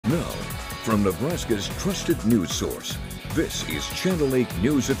From Nebraska's trusted news source, this is Channel 8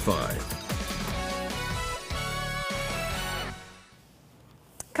 News at 5.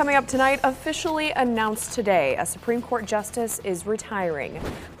 Coming up tonight, officially announced today, a Supreme Court justice is retiring.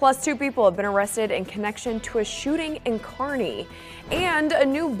 Plus, 2 people have been arrested in connection to a shooting in Kearney. And a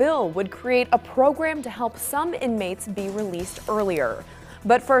new bill would create a program to help some inmates be released earlier.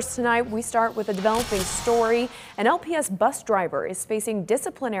 But first tonight, we start with a developing story. An LPS bus driver is facing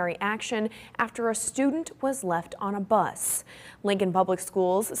disciplinary action after a student was left on a bus. Lincoln Public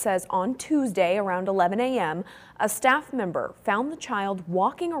Schools says on Tuesday around 11 a.m., a staff member found the child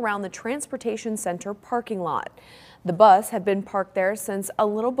walking around the transportation center parking lot. The bus had been parked there since a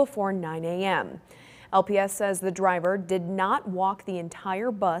little before 9 a.m. LPS says the driver did not walk the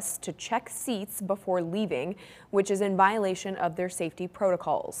entire bus to check seats before leaving, which is in violation of their safety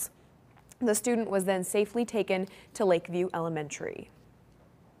protocols. The student was then safely taken to Lakeview Elementary.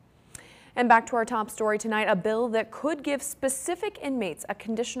 And back to our top story tonight, a bill that could give specific inmates a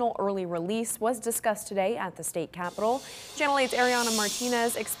conditional early release was discussed today at the state capitol. Channel 8's Ariana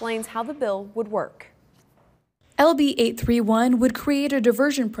Martinez explains how the bill would work. LB 831 would create a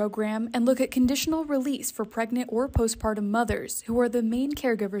diversion program and look at conditional release for pregnant or postpartum mothers who are the main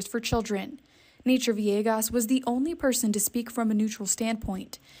caregivers for children. Nature Villegas was the only person to speak from a neutral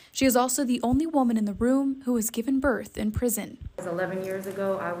standpoint. She is also the only woman in the room who was given birth in prison. 11 years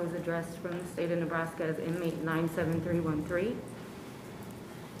ago, I was addressed from the state of Nebraska as inmate 97313.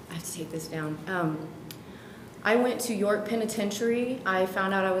 I have to take this down. I went to York Penitentiary. I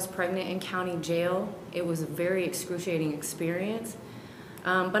found out I was pregnant in county jail. It was a very excruciating experience.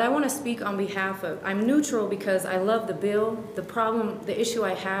 But I want to speak on behalf of, I'm neutral because I love the bill. The issue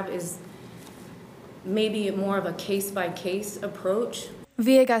I have is maybe more of a case-by-case approach.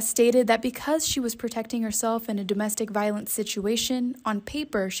 Villegas stated that because she was protecting herself in a domestic violence situation, on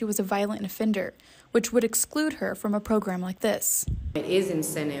paper she was a violent offender, which would exclude her from a program like this. It is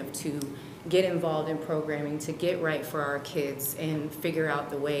incentive to get involved in programming, to get right for our kids and figure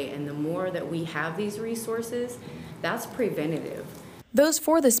out the way. And the more that we have these resources, that's preventative. Those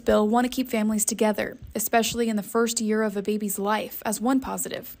for this bill want to keep families together, especially in the first year of a baby's life, as one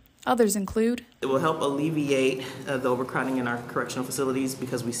positive. Others include: it will help alleviate the overcrowding in our correctional facilities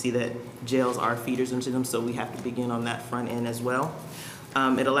because we see that jails are feeders into them, so we have to begin on that front end as well.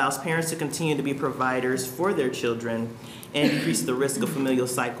 It allows parents to continue to be providers for their children and decrease the risk of familial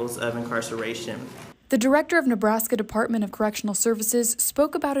cycles of incarceration. The director of Nebraska Department of Correctional Services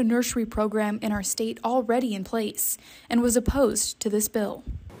spoke about a nursery program in our state already in place and was opposed to this bill.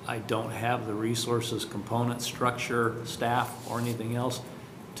 I don't have the resources, component, structure, staff, or anything else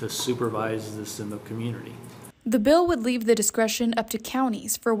to supervise this in the community. The bill would leave the discretion up to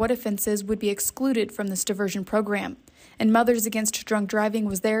counties for what offenses would be excluded from this diversion program, and Mothers Against Drunk Driving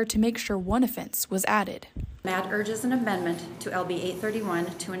was there to make sure one offense was added. MAD urges an amendment to LB 831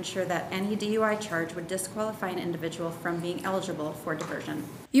 to ensure that any DUI charge would disqualify an individual from being eligible for diversion.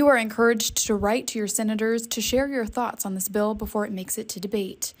 You are encouraged to write to your senators to share your thoughts on this bill before it makes it to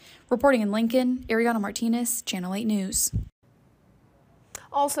debate. Reporting in Lincoln, Ariana Martinez, Channel 8 News.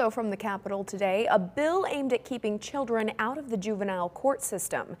 Also from the Capitol today, a bill aimed at keeping children out of the juvenile court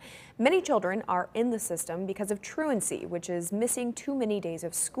system. Many children are in the system because of truancy, which is missing too many days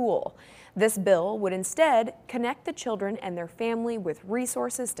of school. This bill would instead connect the children and their family with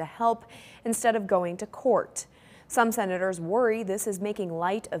resources to help instead of going to court. Some senators worry this is making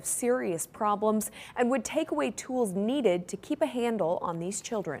light of serious problems and would take away tools needed to keep a handle on these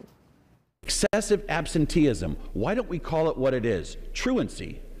children. Excessive absenteeism. Why don't we call it what it is?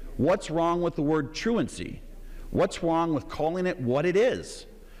 Truancy. What's wrong with the word truancy? What's wrong with calling it what it is?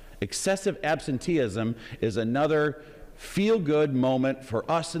 Excessive absenteeism is another feel-good moment for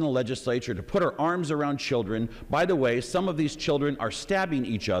us in the legislature to put our arms around children. By the way, some of these children are stabbing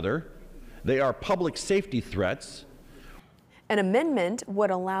each other. They are public safety threats. An amendment would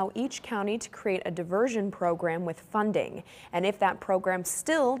allow each county to create a diversion program with funding. And if that program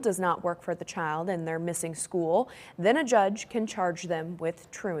still does not work for the child and they're missing school, then a judge can charge them with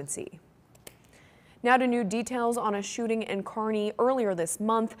truancy. Now to new details on a shooting in Kearney earlier this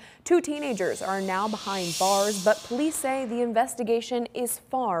month. 2 teenagers are now behind bars, but police say the investigation is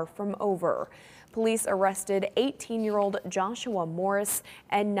far from over. Police arrested 18-year-old Joshua Morris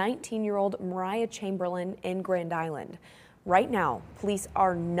and 19-year-old Mariah Chamberlain in Grand Island. Right now, police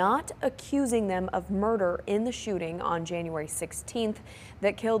are not accusing them of murder in the shooting on January 16th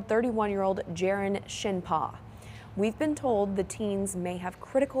that killed 31-year-old Jaron Shinpa. We've been told the teens may have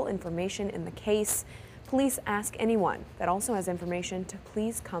critical information in the case. Police ask anyone that also has information to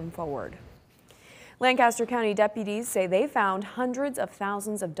please come forward. Lancaster County deputies say they found hundreds of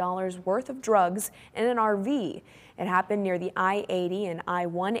thousands of dollars worth of drugs in an RV. It happened near the I-80 and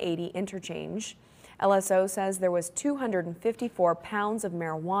I-180 interchange. LSO says there was 254 pounds of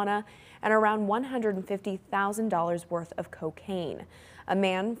marijuana and around $150,000 worth of cocaine. A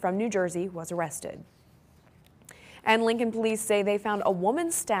man from New Jersey was arrested. And Lincoln police say they found a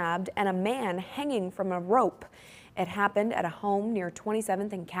woman stabbed and a man hanging from a rope. It happened at a home near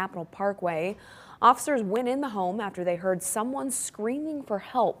 27th and Capitol Parkway. Officers went in the home after they heard someone screaming for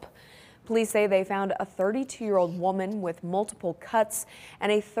help. Police say they found a 32-year-old woman with multiple cuts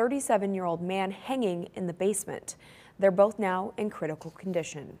and a 37-year-old man hanging in the basement. They're both now in critical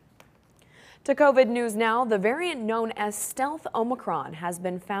condition. To COVID news now, the variant known as Stealth Omicron has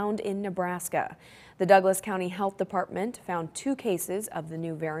been found in Nebraska. The Douglas County Health Department found 2 cases of the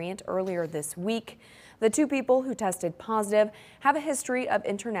new variant earlier this week. The 2 people who tested positive have a history of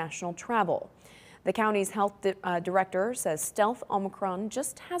international travel. The county's health director says Stealth Omicron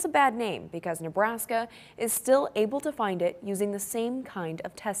just has a bad name because Nebraska is still able to find it using the same kind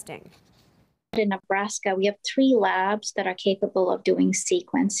of testing. In Nebraska, we have 3 labs that are capable of doing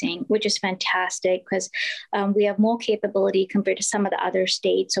sequencing, which is fantastic because we have more capability compared to some of the other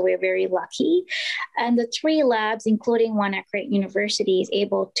states, so we're very lucky. And the 3 labs, including one at Creighton University, is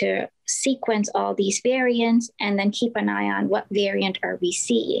able to sequence all these variants and then keep an eye on what variant are we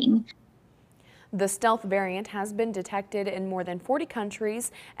seeing. The stealth variant has been detected in more than 40 countries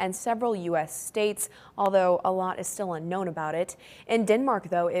and several U.S. states, although a lot is still unknown about it. In Denmark,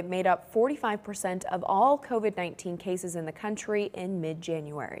 though, it made up 45% of all COVID-19 cases in the country in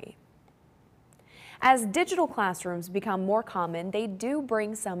mid-January. As digital classrooms become more common, they do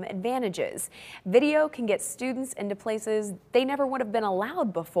bring some advantages. Video can get students into places they never would have been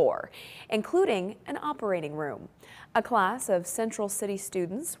allowed before, including an operating room. A class of Central City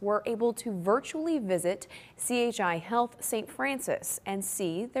students were able to virtually visit CHI Health St. Francis and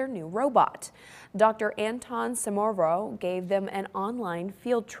see their new robot. Dr. Anton Samorvo gave them an online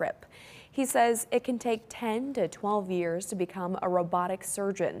field trip. He says it can take 10 to 12 years to become a robotic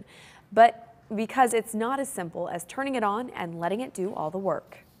surgeon, but because it's not as simple as turning it on and letting it do all the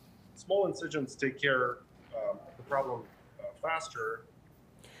work. Small incisions take care of the problem faster.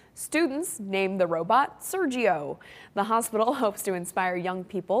 Students named the robot Sergio. The hospital hopes to inspire young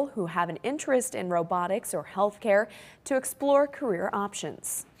people who have an interest in robotics or healthcare to explore career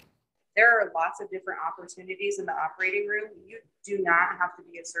options. There are lots of different opportunities in the operating room. You do not have to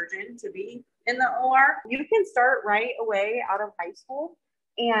be a surgeon to be in the OR. You can start right away out of high school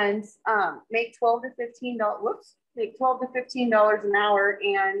and make $12 to $15 an hour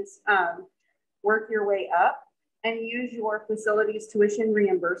and work your way up and use your facility's tuition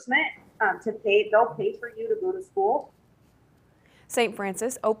reimbursement to pay. They'll pay for you to go to school. St.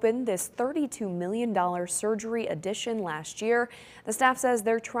 Francis opened this $32 million surgery addition last year. The staff says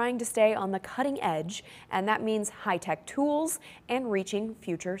they're trying to stay on the cutting edge, and that means high-tech tools and reaching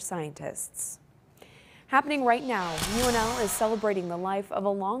future scientists. Happening right now, UNL is celebrating the life of a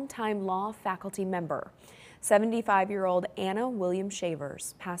longtime law faculty member. 75-year-old Anna William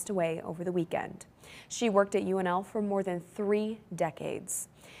Shavers passed away over the weekend. She worked at UNL for more than 3 decades.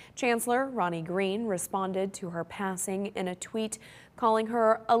 Chancellor Ronnie Green responded to her passing in a tweet, calling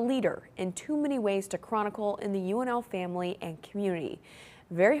her a leader in too many ways to chronicle in the UNL family and community.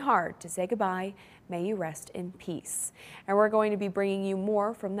 Very hard to say goodbye. May you rest in peace. And we're going to be bringing you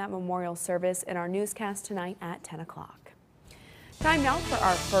more from that memorial service in our newscast tonight at 10 o'clock. Time now for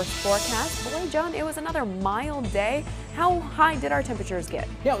our first forecast. Boy, John, it was another mild day. How high did our temperatures get?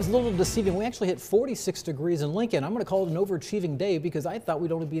 Yeah, it was a little deceiving. We actually hit 46 degrees in Lincoln. I'm going to call it an overachieving day because I thought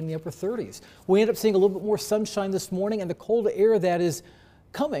we'd only be in the upper 30s. We ended up seeing a little bit more sunshine this morning, and the cold air that is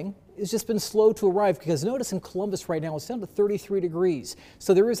coming has just been slow to arrive because notice in Columbus right now it's down to 33 degrees.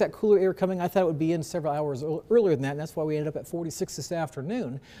 So there is that cooler air coming. I thought it would be in several hours earlier than that, and that's why we ended up at 46 this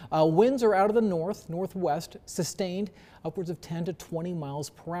afternoon. Winds are out of the north, northwest, sustained upwards of 10 to 20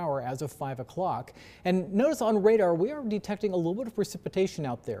 miles per hour as of 5 o'clock. And notice on radar we are detecting a little bit of precipitation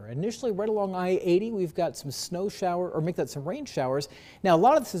out there. Initially right along I-80 we've got some snow shower, or make that some rain showers. Now a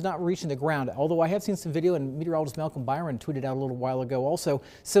lot of this is not reaching the ground, although I have seen some video, and meteorologist Malcolm Byron tweeted out a little while ago also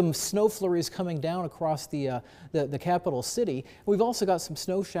some snow flurries coming down across the capital city. We've also got some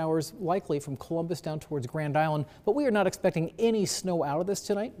snow showers likely from Columbus down towards Grand Island, but we are not expecting any snow out of this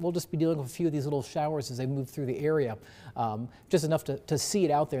tonight. We'll just be dealing with a few of these little showers as they move through the area. Just enough to see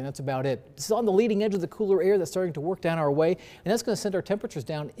it out there, and that's about it. This is on the leading edge of the cooler air that's starting to work down our way, and that's going to send our temperatures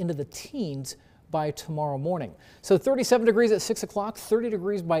down into the teens by tomorrow morning. So 37 degrees at 6 o'clock, 30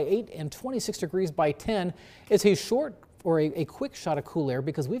 degrees by 8, and 26 degrees by 10. It's a short or a quick shot of cool air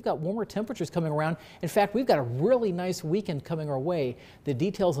because we've got warmer temperatures coming around. In fact, we've got a really nice weekend coming our way. The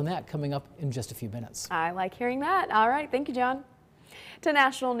details on that coming up in just a few minutes. I like hearing that. All right, thank you, John. To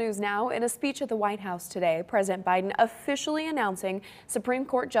national news now. In a speech at the White House today, President Biden officially announcing Supreme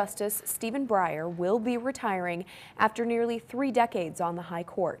Court Justice Stephen Breyer will be retiring after nearly 3 decades on the high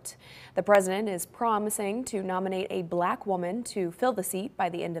court. The president is promising to nominate a black woman to fill the seat by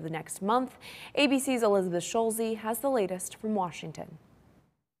the end of the next month. ABC's Elizabeth Schulze has the latest from Washington.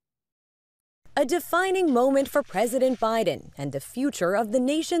 A defining moment for President Biden and the future of the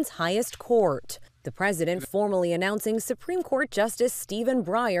nation's highest court. The president formally announcing Supreme Court Justice Stephen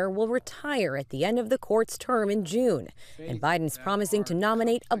Breyer will retire at the end of the court's term in June, and Biden's promising to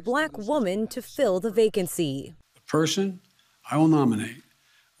nominate a black woman to fill the vacancy. The person I will nominate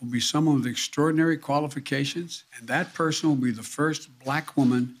will be someone with extraordinary qualifications, and that person will be the first black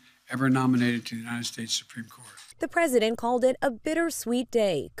woman ever nominated to the United States Supreme Court. The president called it a bittersweet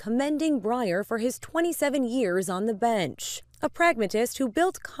day, commending Breyer for his 27 years on the bench. A pragmatist who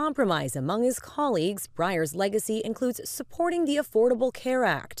built compromise among his colleagues, Breyer's legacy includes supporting the Affordable Care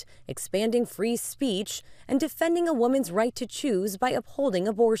Act, expanding free speech, and defending a woman's right to choose by upholding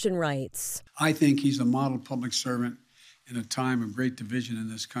abortion rights. I think he's a model public servant in a time of great division in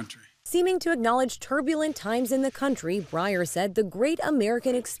this country. Seeming to acknowledge turbulent times in the country, Breyer said the great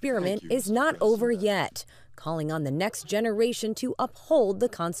American experiment is not over yet, calling on the next generation to uphold the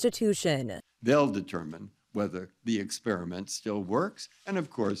Constitution. They'll determine whether the experiment still works. And of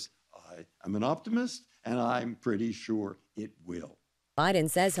course, I am an optimist, and I'm pretty sure it will. Biden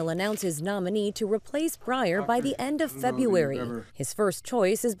says he'll announce his nominee to replace Breyer by the end of February. His first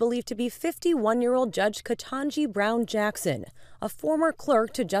choice is believed to be 51-year-old Judge Ketanji Brown Jackson, a former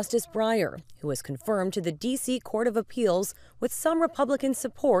clerk to Justice Breyer, who was confirmed to the D.C. Court of Appeals with some Republican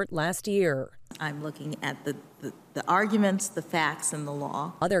support last year. I'm looking at the arguments, the facts, and the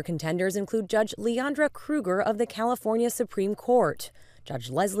law. Other contenders include Judge Leandra Kruger of the California Supreme Court, Judge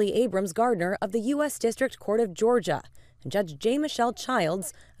Leslie Abrams Gardner of the U.S. District Court of Georgia, and Judge J. Michelle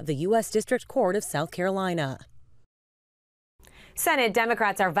Childs of the U.S. District Court of South Carolina. Senate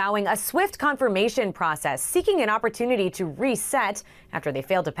Democrats are vowing a swift confirmation process, seeking an opportunity to reset after they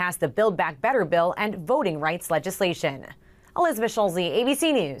failed to pass the Build Back Better bill and voting rights legislation. Elizabeth Schulze,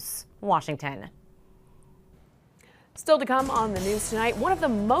 ABC News, Washington. Still to come on the news tonight, one of the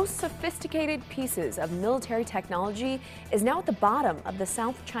most sophisticated pieces of military technology is now at the bottom of the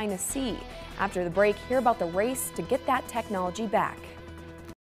South China Sea. After the break, hear about the race to get that technology back.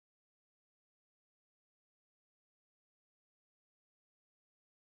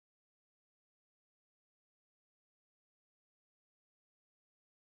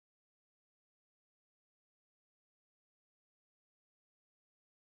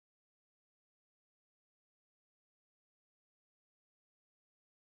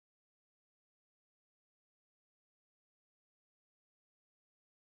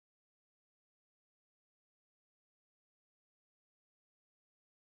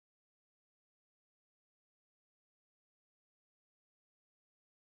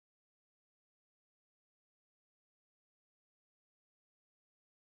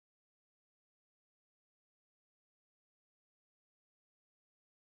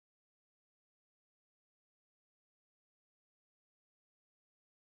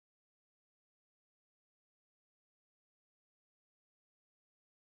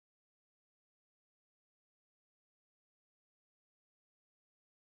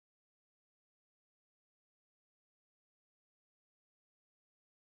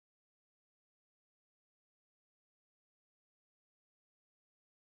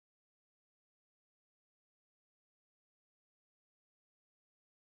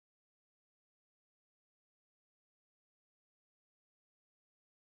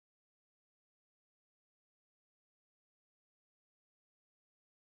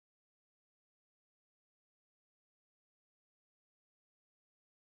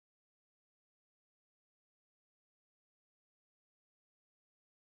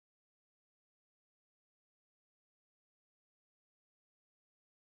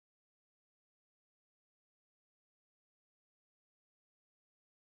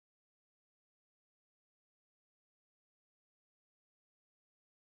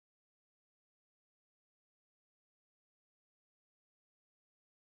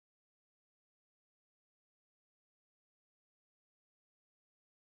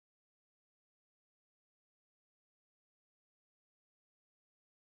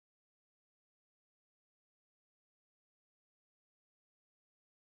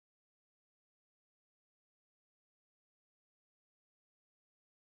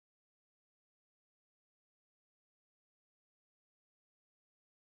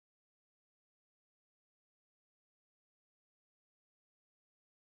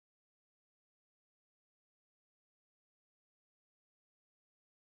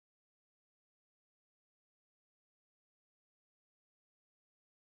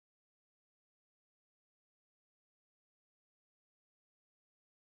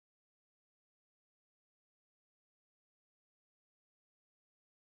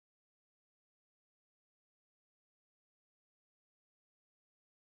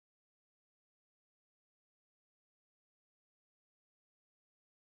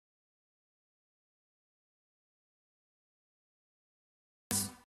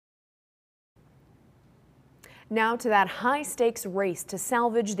 Now to that high-stakes race to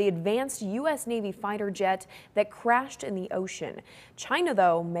salvage the advanced U.S. Navy fighter jet that crashed in the ocean. China,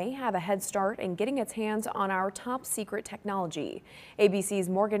 though, may have a head start in getting its hands on our top-secret technology. ABC's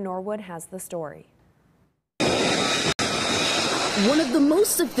Morgan Norwood has the story. One of the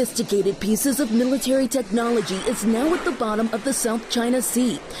most sophisticated pieces of military technology is now at the bottom of the South China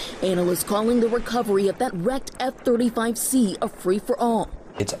Sea. Analysts calling the recovery of that wrecked F-35C a free-for-all.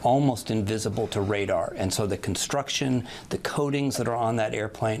 It's almost invisible to radar, and so the construction, the coatings that are on that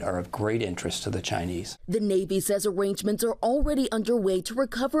airplane are of great interest to the Chinese. The Navy says arrangements are already underway to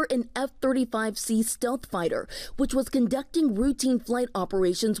recover an F-35C stealth fighter, which was conducting routine flight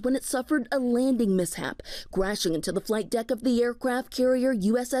operations when it suffered a landing mishap, crashing into the flight deck of the aircraft carrier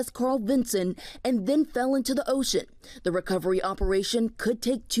USS Carl Vinson and then fell into the ocean. The recovery operation could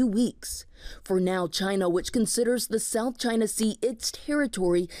take 2 weeks. For now, China, which considers the South China Sea its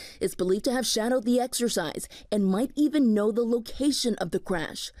territory, is believed to have shadowed the exercise and might even know the location of the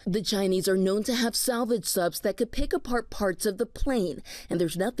crash. The Chinese are known to have salvage subs that could pick apart parts of the plane, and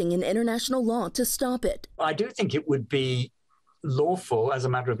there's nothing in international law to stop it. I do think it would be lawful, as a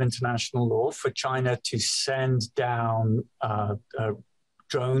matter of international law, for China to send down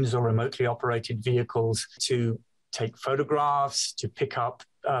drones or remotely operated vehicles to take photographs, to pick up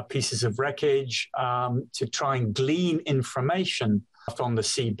pieces of wreckage, to try and glean information on the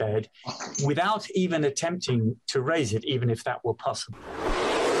seabed without even attempting to raise it, even if that were possible.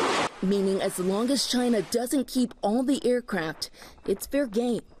 Meaning as long as China doesn't keep all the aircraft, it's fair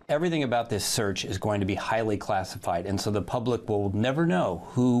game. Everything about this search is going to be highly classified, and so the public will never know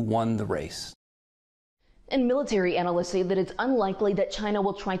who won the race. And military analysts say that it's unlikely that China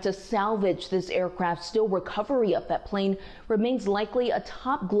will try to salvage this aircraft. Still, recovery of that plane remains likely a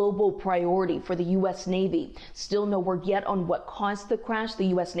top global priority for the U.S. Navy. Still no word yet on what caused the crash. The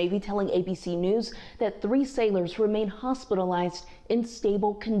U.S. Navy telling ABC News that 3 sailors remain hospitalized in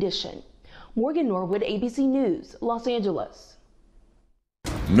stable condition. Morgan Norwood, ABC News, Los Angeles.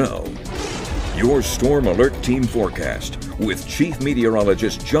 Now, your Storm Alert Team forecast with Chief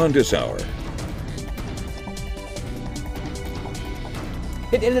Meteorologist John Dessauer.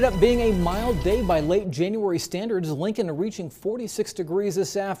 It ended up being a mild day by late January standards. Lincoln reaching 46 degrees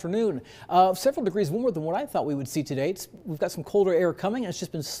this afternoon. Several degrees warmer than what I thought we would see today. We've got some colder air coming, and it's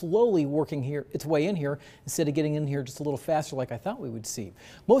just been slowly working its way in here instead of getting in here just a little faster like I thought we would see.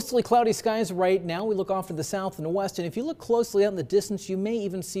 Mostly cloudy skies right now. We look off to the south and the west, and if you look closely out in the distance, you may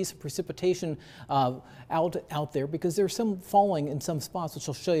even see some precipitation out there because there's some falling in some spots, which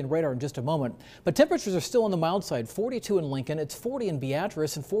I'll show you in radar in just a moment. But temperatures are still on the mild side. 42 in Lincoln. It's 40 in Beatrice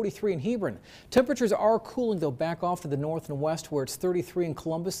and 43 in Hebron. Temperatures are cooling, though, back off to the north and west, where it's 33 in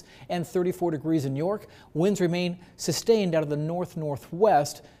Columbus and 34 degrees in York. Winds remain sustained out of the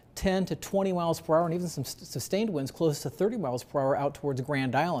north-northwest, 10 to 20 miles per hour, and even some sustained winds close to 30 miles per hour out towards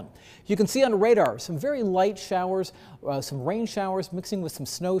Grand Island. You can see on radar some very light showers, some rain showers mixing with some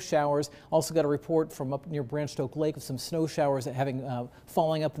snow showers. Also got a report from up near Branched Oak Lake of some snow showers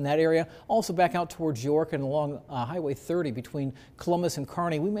falling up in that area. Also back out towards York and along Highway 30 between Columbus and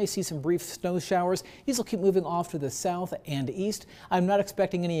Kearney. We may see some brief snow showers. These will keep moving off to the south and east. I'm not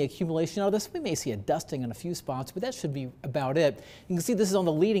expecting any accumulation out of this. We may see a dusting in a few spots, but that should be about it. You can see this is on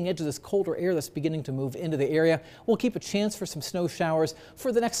the leading edge of this colder air that's beginning to move into the area. We'll keep a chance for some snow showers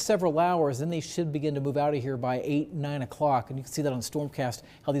for the next several hours. Then they should begin to move out of here by 8, 9 o'clock. And you can see that on Stormcast,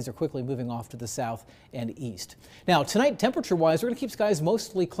 how these are quickly moving off to the south and east. Now, tonight, temperature-wise, we're going to keep skies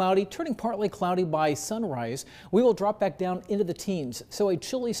mostly cloudy, turning partly cloudy by sunrise. We will drop back down into the teens. So a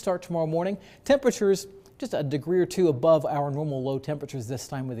chilly start tomorrow morning. Temperatures just a degree or 2 above our normal low temperatures this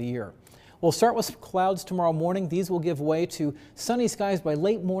time of the year. We'll start with some clouds tomorrow morning. These will give way to sunny skies by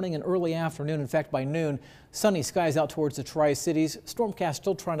late morning and early afternoon. In fact, by noon, sunny skies out towards the Tri-Cities. Stormcast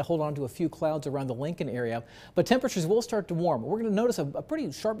still trying to hold on to a few clouds around the Lincoln area, but temperatures will start to warm. We're going to notice a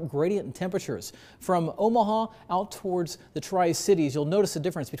pretty sharp gradient in temperatures. From Omaha out towards the Tri-Cities, you'll notice a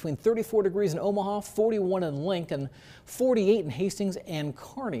difference between 34 degrees in Omaha, 41 in Lincoln, 48 in Hastings and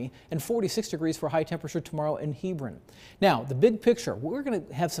Kearney, and 46 degrees for high temperature tomorrow in Hebron. Now, the big picture, we're going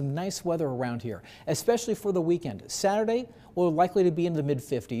to have some nice weather around here, especially for the weekend. Saturday, we're likely to be in the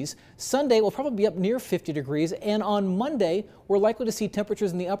mid-50s. Sunday, we'll probably be up near 50 degrees. And on Monday, we're likely to see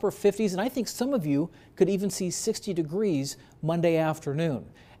temperatures in the upper 50s. And I think some of you could even see 60 degrees Monday afternoon.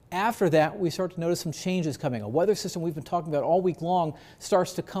 After that, we start to notice some changes coming. A weather system we've been talking about all week long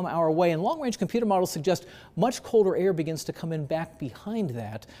starts to come our way, and long-range computer models suggest much colder air begins to come in back behind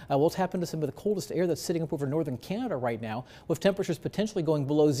that. We'll tap into some of the coldest air that's sitting up over northern Canada right now, with temperatures potentially going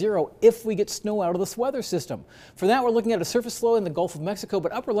below zero if we get snow out of this weather system. For that, we're looking at a surface low in the Gulf of Mexico,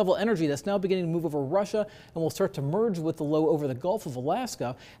 but upper-level energy that's now beginning to move over Russia and will start to merge with the low over the Gulf of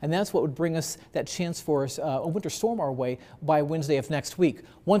Alaska, and that's what would bring us that chance for a winter storm our way by Wednesday of next week.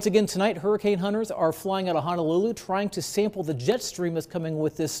 Once again tonight, hurricane hunters are flying out of Honolulu trying to sample the jet stream that's coming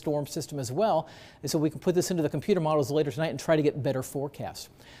with this storm system as well, and so we can put this into the computer models later tonight and try to get better forecasts.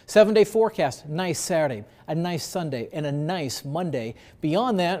 7-day forecast, nice Saturday, a nice Sunday, and a nice Monday.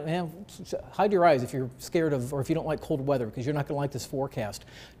 Beyond that, man, hide your eyes if you're scared of, or if you don't like cold weather, because you're not going to like this forecast.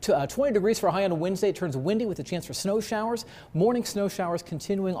 20 degrees for a high on a Wednesday. It turns windy with a chance for snow showers. Morning snow showers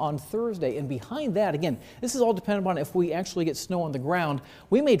continuing on Thursday, and behind that, again, this is all dependent on if we actually get snow on the ground.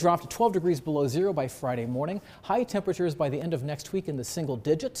 We may drop to 12 degrees below zero by Friday morning. High temperatures by the end of next week in the single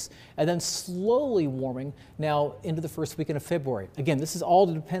digits, and then slowly warming now into the first weekend of February. Again, this is all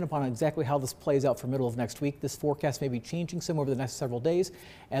dependent upon exactly how this plays out for middle of next week. This forecast may be changing some over the next several days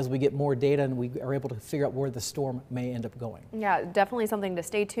as we get more data and we are able to figure out where the storm may end up going. Yeah, definitely something to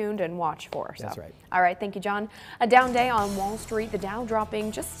stay tuned and watch for. So. That's right. All right, thank you, John. A down day on Wall Street, the Dow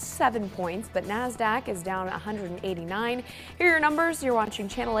dropping just 7 points, but NASDAQ is down 189. Here are your numbers. You're watching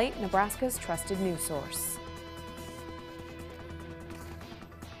Channel 8, Nebraska's trusted news source.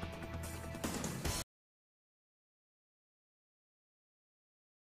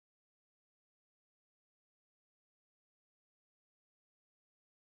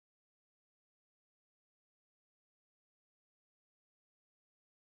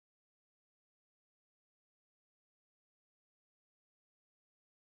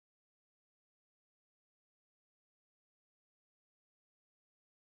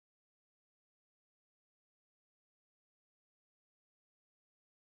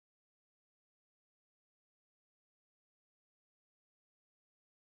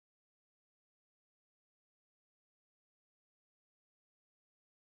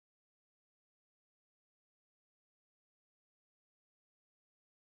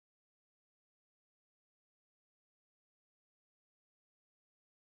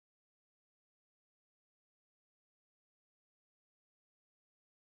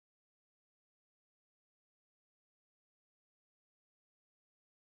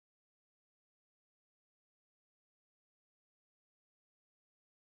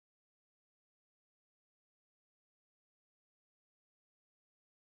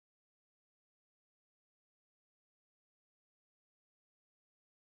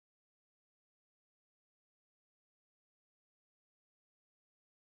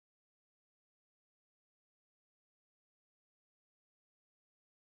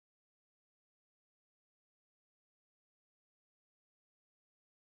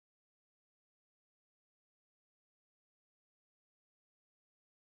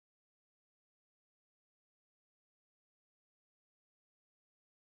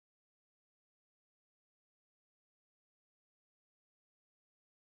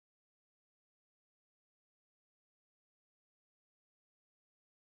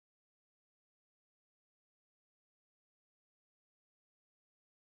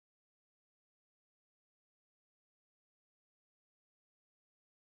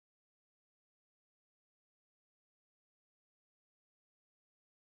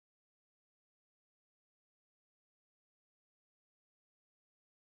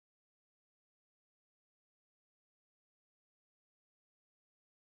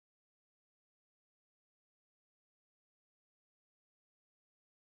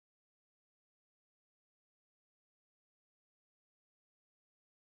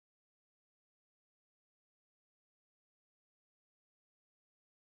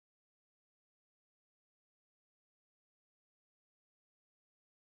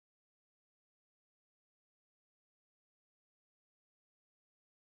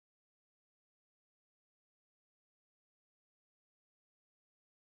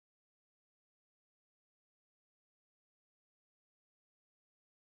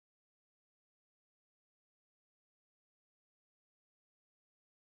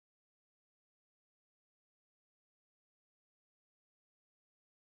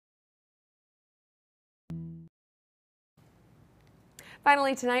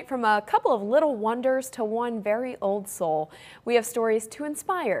 Finally tonight, from a couple of little wonders to one very old soul, we have stories to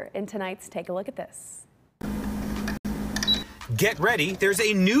inspire in tonight's Take a Look at This. Get ready, there's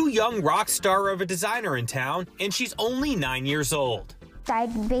a new young rock star of a designer in town, and she's only 9 years old. I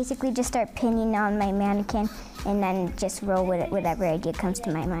basically just start pinning on my mannequin and then just roll with it, whatever idea comes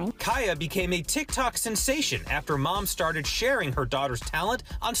to my mind. Kaya became a TikTok sensation after mom started sharing her daughter's talent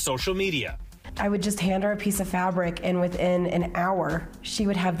on social media. I would just hand her a piece of fabric, and within an hour, she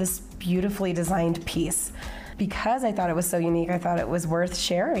would have this beautifully designed piece. Because I thought it was so unique, I thought it was worth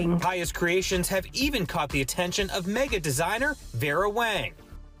sharing. Kaya's creations have even caught the attention of mega designer Vera Wang.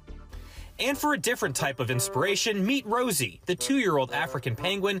 And for a different type of inspiration, meet Rosie, the 2-year-old African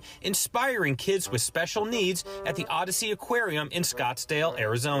penguin inspiring kids with special needs at the Odyssey Aquarium in Scottsdale,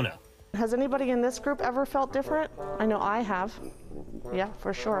 Arizona. Has anybody in this group ever felt different? I know I have. Yeah,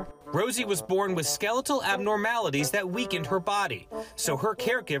 for sure. Rosie was born with skeletal abnormalities that weakened her body, so her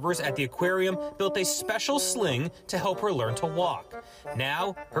caregivers at the aquarium built a special sling to help her learn to walk.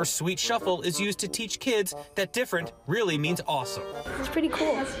 Now, her sweet shuffle is used to teach kids that different really means awesome. It's pretty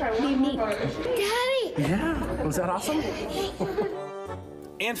cool. Unique. Daddy! Yeah, was that awesome?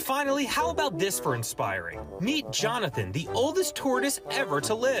 And finally, how about this for inspiring? Meet Jonathan, the oldest tortoise ever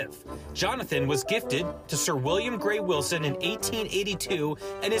to live. Jonathan was gifted to Sir William Grey Wilson in 1882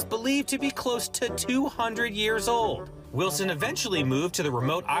 and is believed to be close to 200 years old. Wilson eventually moved to the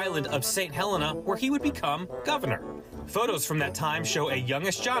remote island of St. Helena, where he would become governor. Photos from that time show a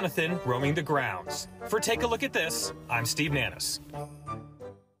youngish Jonathan roaming the grounds. For Take a Look at This, I'm Steve Nannis.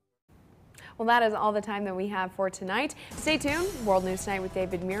 Well, that is all the time that we have for tonight. Stay tuned. World News Tonight with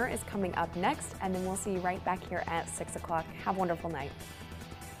David Muir is coming up next, and then we'll see you right back here at 6 o'clock. Have a wonderful night.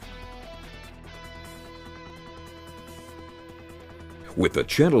 With the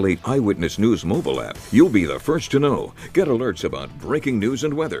Channel 8 Eyewitness News mobile app, you'll be the first to know. Get alerts about breaking news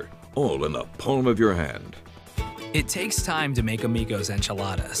and weather, all in the palm of your hand. It takes time to make Amigos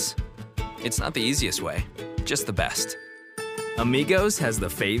enchiladas. It's not the easiest way, just the best. Amigos has the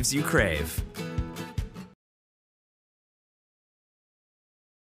faves you crave.